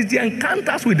man. It's the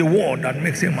encounters with the word that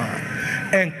makes a man.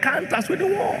 Encounters with the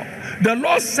word. The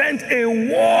Lord sent a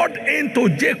word into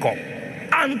Jacob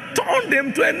and turned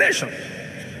him to a nation.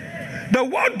 The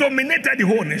word dominated the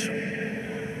whole nation.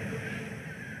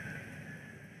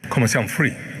 Come and say, I'm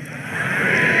free.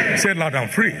 Say it loud, I'm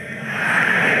free.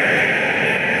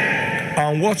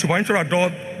 And what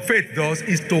supernatural faith does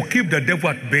is to keep the devil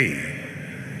at bay.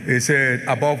 He said,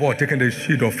 above all, taking the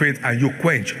shield of faith, and you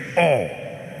quench all.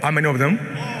 How many of them?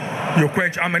 You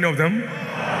quench how many of them?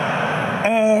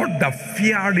 All the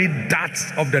fiery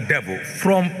darts of the devil.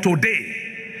 From today,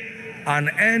 an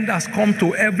end has come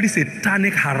to every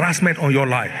satanic harassment on your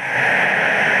life.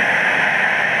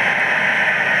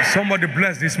 Somebody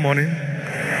bless this morning.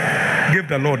 Give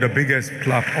the Lord the biggest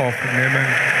clap offering. Amen.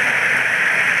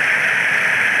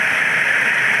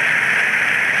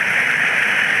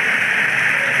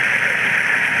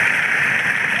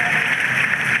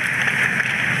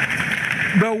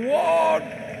 The word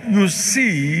you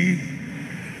see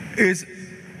is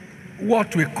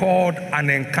what we called an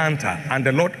encounter, and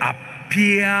the Lord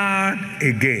appeared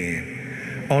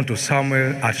again unto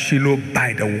Samuel at Shiloh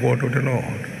by the word of the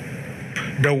Lord.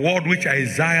 The word which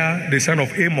Isaiah, the son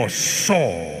of Amos,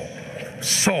 saw,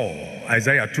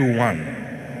 Isaiah 2:1.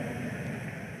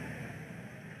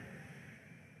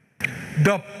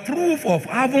 The proof of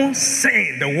having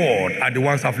seen the word are the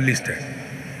ones I've listed.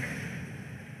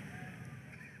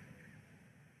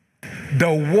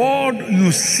 The word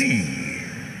you see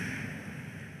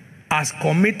has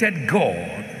committed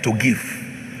God to give.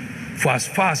 For as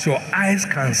far as your eyes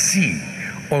can see,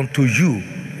 unto you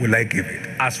will I give it.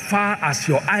 As far as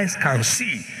your eyes can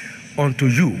see, unto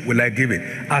you will I give it.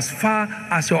 As far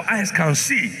as your eyes can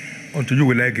see, unto you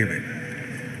will I give it.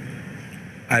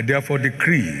 I therefore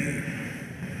decree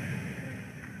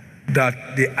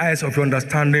that the eyes of your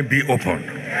understanding be opened.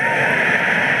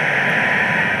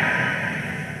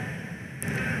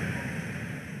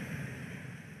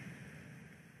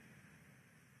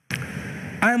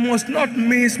 I must not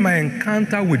miss my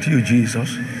encounter with you,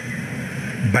 Jesus,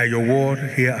 by your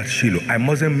word here at Shiloh. I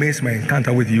mustn't miss my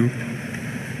encounter with you.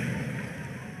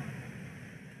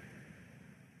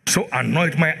 So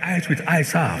anoint my eyes with eye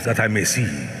salves that I may see.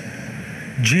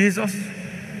 Jesus,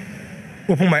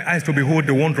 open my eyes to behold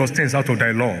the wondrous things out of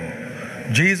thy law.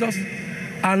 Jesus,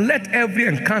 and let every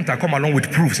encounter come along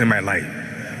with proofs in my life.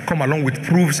 Come along with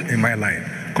proofs in my life.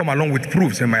 Come along with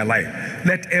proofs in my life.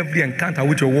 Let every encounter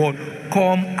with your word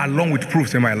come along with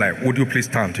proofs in my life. Would you please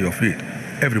stand to your feet?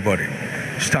 Everybody,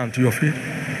 stand to your feet.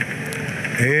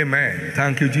 Amen.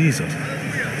 Thank you, Jesus.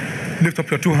 Lift up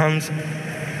your two hands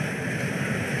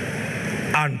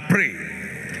and pray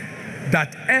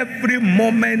that every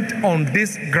moment on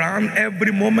this ground,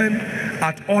 every moment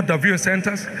at all the viewing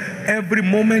centers, every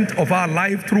moment of our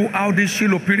life throughout this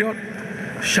Shiloh period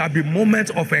shall be moments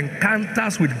of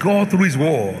encounters with God through His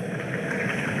word.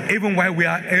 Even while we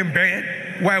are in bed,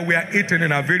 while we are eating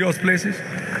in our various places.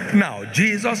 Now,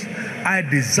 Jesus, I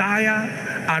desire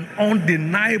an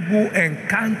undeniable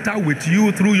encounter with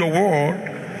you through your word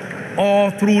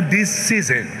all through this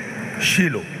season,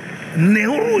 Shiloh.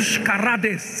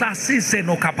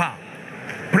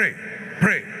 Pray,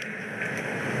 pray.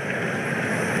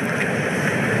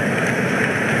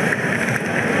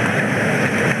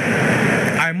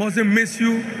 I must mustn't miss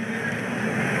you.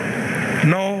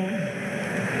 No.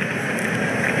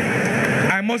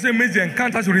 I mustn't miss the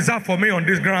encounters you reserve for me on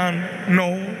this ground.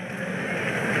 No.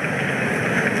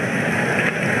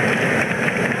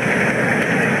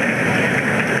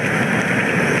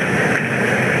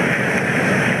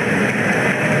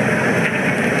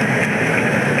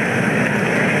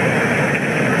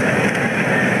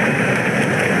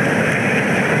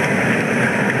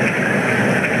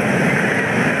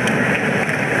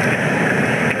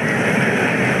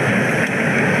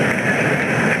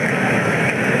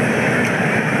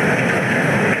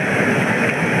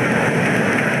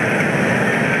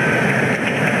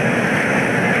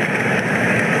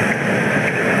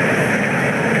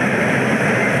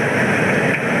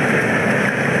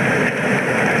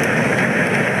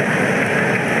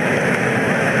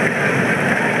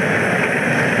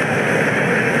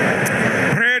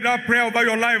 Prayer over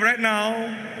your life right now.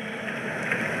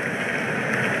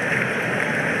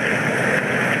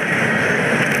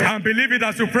 And believe it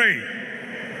as you pray.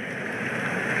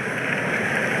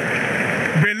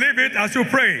 Believe it as you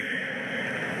pray.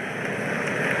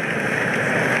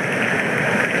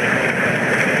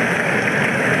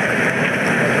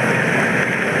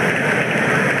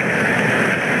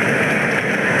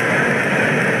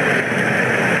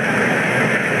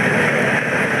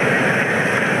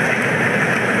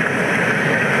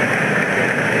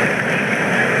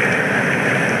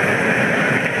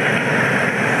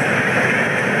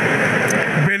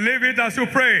 As you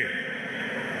pray.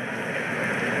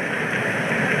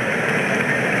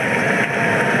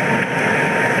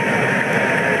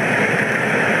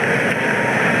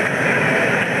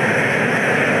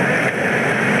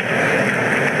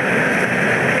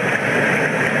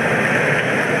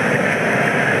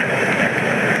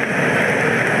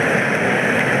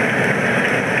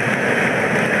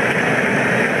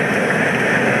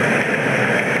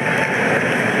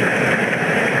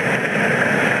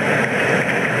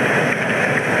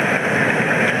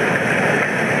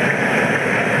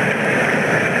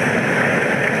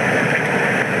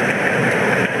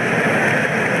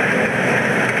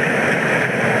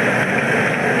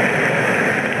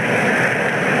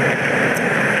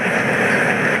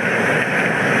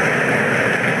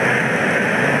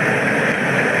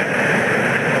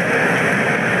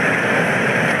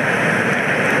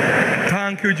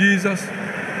 Thank you, Jesus.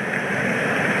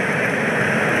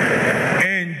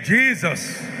 In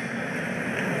Jesus'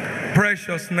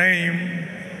 precious name,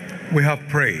 we have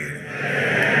prayed.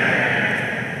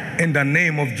 In the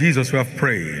name of Jesus, we have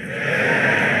prayed.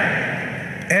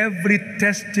 Every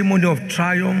testimony of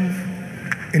triumph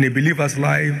in a believer's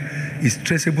life is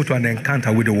traceable to an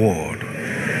encounter with the Word.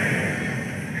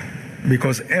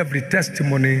 Because every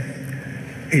testimony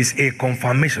is a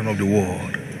confirmation of the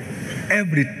Word.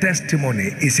 Every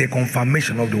testimony is a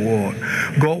confirmation of the Word.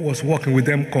 God was working with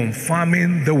them,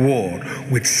 confirming the Word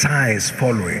with signs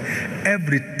following.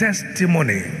 Every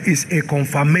testimony is a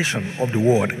confirmation of the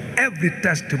Word. Every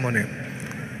testimony.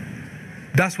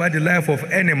 That's why the life of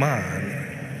any man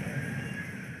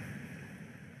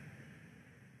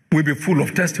will be full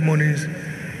of testimonies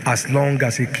as long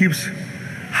as he keeps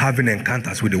having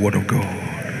encounters with the Word of God.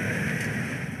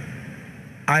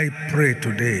 I pray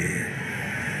today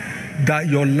that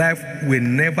your life will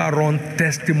never run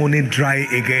testimony dry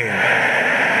again.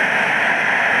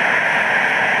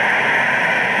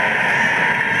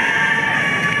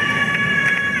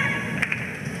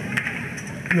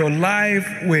 Your life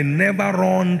will never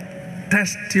run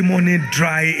testimony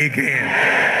dry again.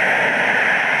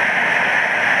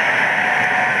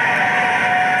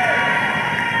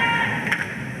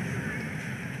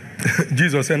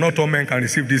 Jesus said, not all men can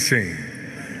receive this saying.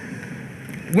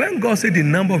 When God said the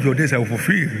number of your days I will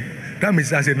fulfill, that means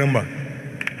that's a number.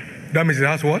 That means it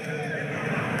has what?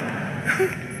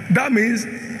 That means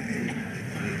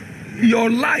your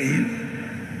life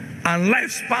and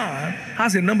lifespan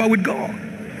has a number with God.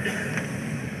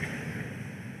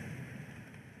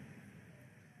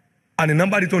 And the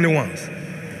number it only once.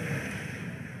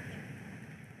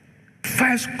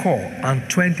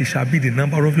 50 shall be the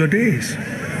number of your days.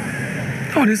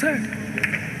 That's what he said.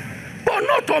 But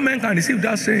not all men can receive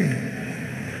that saying.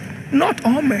 Not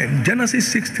all men.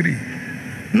 Genesis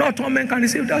 6:3. Not all men can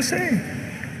receive that saying.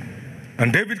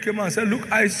 And David came and said,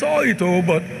 look, I saw it all,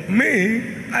 but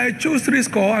me, I choose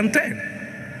 70.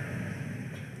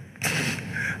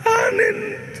 And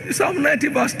in Psalm 90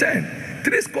 verse 10,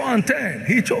 70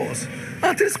 he chose.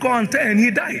 And 70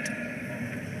 he died.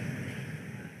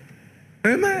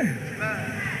 Amen.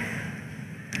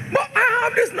 But I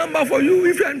have this number for you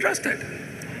if you're interested.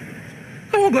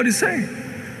 That's what God is saying.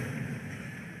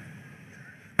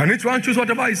 And each one choose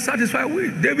whatever is satisfied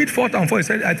with. David fought and fought. He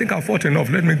said, I think I fought enough.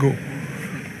 Let me go.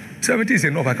 70 is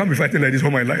enough. I can't be fighting like this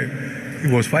all my life. He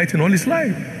was fighting all his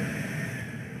life.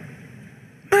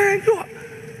 Man,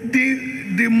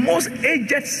 the most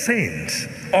aged saints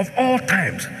of all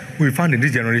times we found in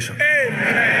this generation.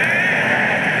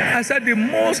 Amen. I said the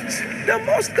most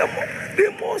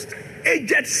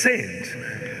aged saints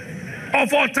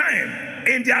of all time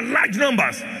in their large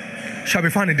numbers shall be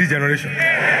found in this generation.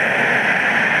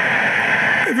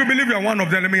 If you believe you are one of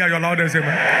them, let me hear your loudest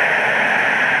amen.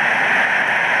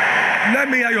 Let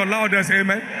me hear your loudest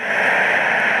amen.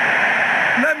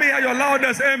 Let me hear your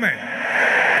loudest amen.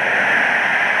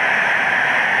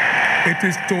 It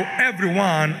is to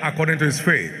everyone according to his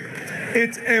faith.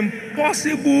 It's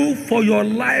impossible for your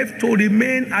life to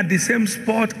remain at the same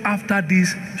spot after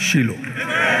this Shiloh.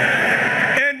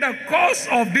 In the course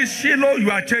of this Shiloh,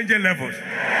 you are changing levels.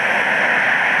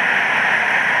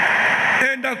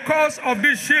 In the course of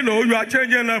this Shiloh, you are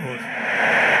changing levels.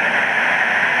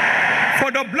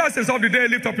 For the blessings of the day,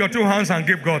 lift up your two hands and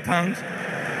give God thanks.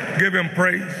 Give him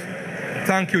praise.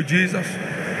 Thank you, Jesus.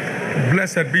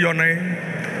 Blessed be your name.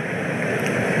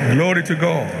 Glory to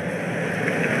God.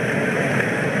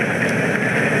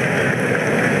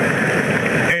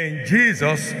 In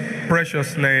Jesus'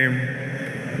 precious name,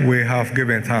 we have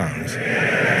given thanks.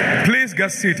 Please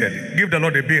get seated. Give the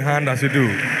Lord a big hand as you do.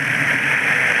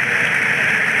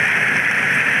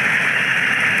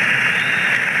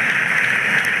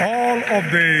 All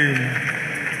of the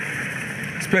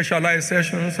specialized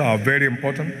sessions are very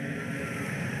important.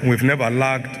 We've never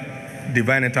lacked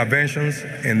divine interventions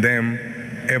in them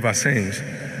ever since.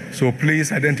 So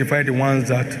please identify the ones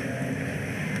that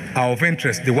are of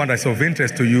interest, the one that's of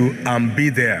interest to you, and be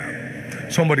there.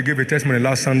 Somebody gave a testimony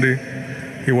last Sunday.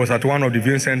 He was at one of the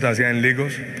viewing centers here in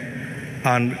Lagos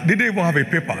and didn't even have a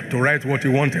paper to write what he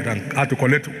wanted and had to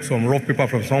collect some rough paper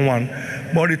from someone,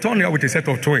 but returned here with a set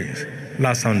of twins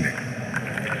last Sunday.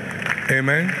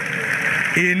 Amen.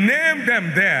 He named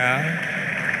them there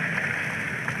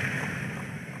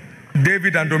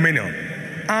David and Dominion,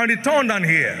 and returned down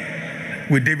here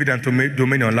with David and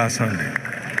Dominion last Sunday.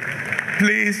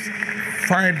 Please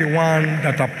find the one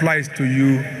that applies to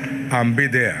you and be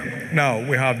there. Now,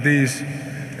 we have this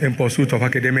in pursuit of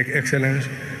academic excellence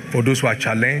for those who are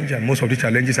challenged, and most of the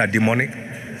challenges are demonic.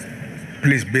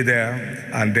 Please be there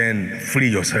and then free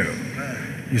yourself.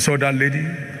 You saw that lady,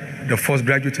 the first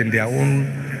graduate in their own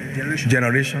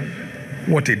generation.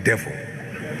 What a devil.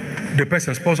 The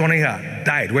person sponsoring her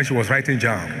died when she was writing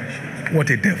jam. What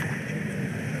a devil.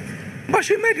 But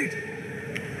she made it.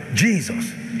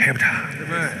 Jesus helped her.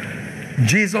 Amen.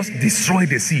 Jesus destroyed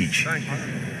the siege.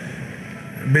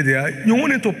 Be there. You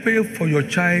won't need to pay for your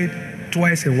child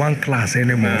twice in one class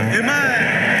anymore. Amen.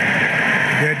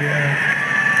 Be there.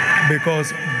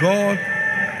 Because God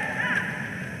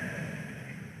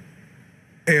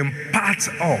imparts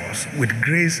us with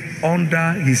grace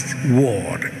under his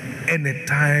word,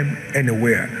 anytime,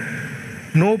 anywhere.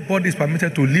 Nobody is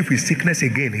permitted to live with sickness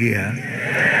again here.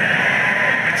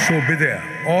 So be there.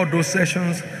 All those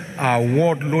sessions are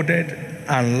word loaded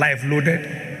and life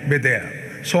loaded. Be there.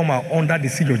 Some are under the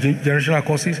siege of generational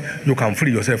curses. You can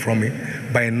free yourself from it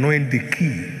by knowing the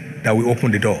key that will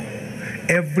open the door.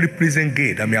 Every prison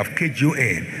gate that may have caged you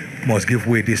in must give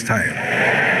way this time.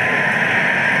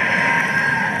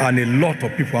 And a lot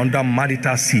of people under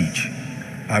marital siege.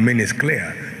 I mean, it's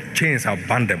clear. Chains have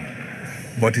bound them.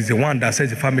 But it's the one that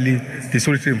says the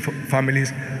solitary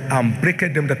families, and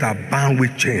breaketh them that are bound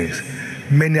with chains.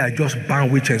 Many are just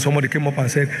bound with chains. Somebody came up and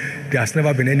said, there has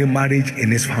never been any marriage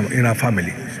in our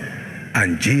family.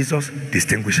 And Jesus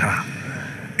distinguished her.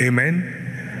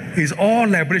 Amen. It's all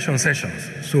liberation sessions.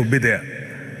 So be there.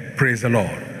 Praise the Lord.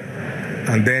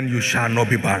 And then you shall not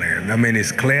be barren. I mean,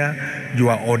 it's clear. You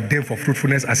are ordained for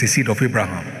fruitfulness as a seed of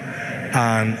Abraham.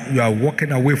 And you are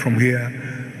walking away from here,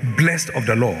 blessed of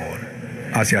the Lord,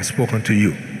 as he has spoken to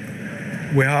you.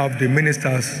 We have the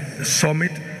ministers'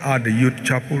 summit at the youth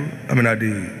chapel, at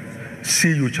the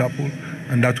CU chapel,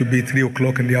 and that will be 3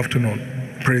 o'clock in the afternoon.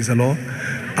 Praise the Lord.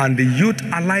 And the Youth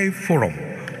Alive Forum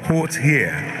holds here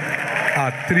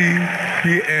at 3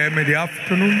 p.m. in the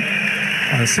afternoon.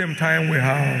 And same time, we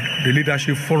have the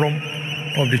leadership forum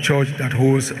of the church that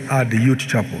holds at the youth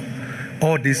chapel.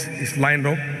 All this is lined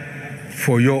up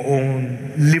for your own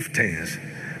liftings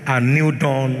and new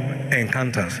dawn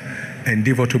encounters.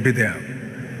 Endeavor to be there.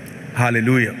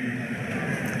 Hallelujah.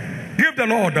 Give the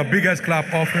Lord the biggest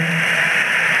clap offering.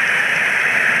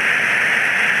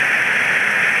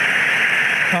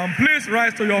 And please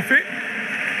rise to your feet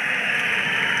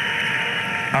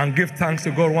and give thanks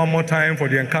to God one more time for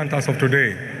the encounters of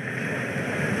today.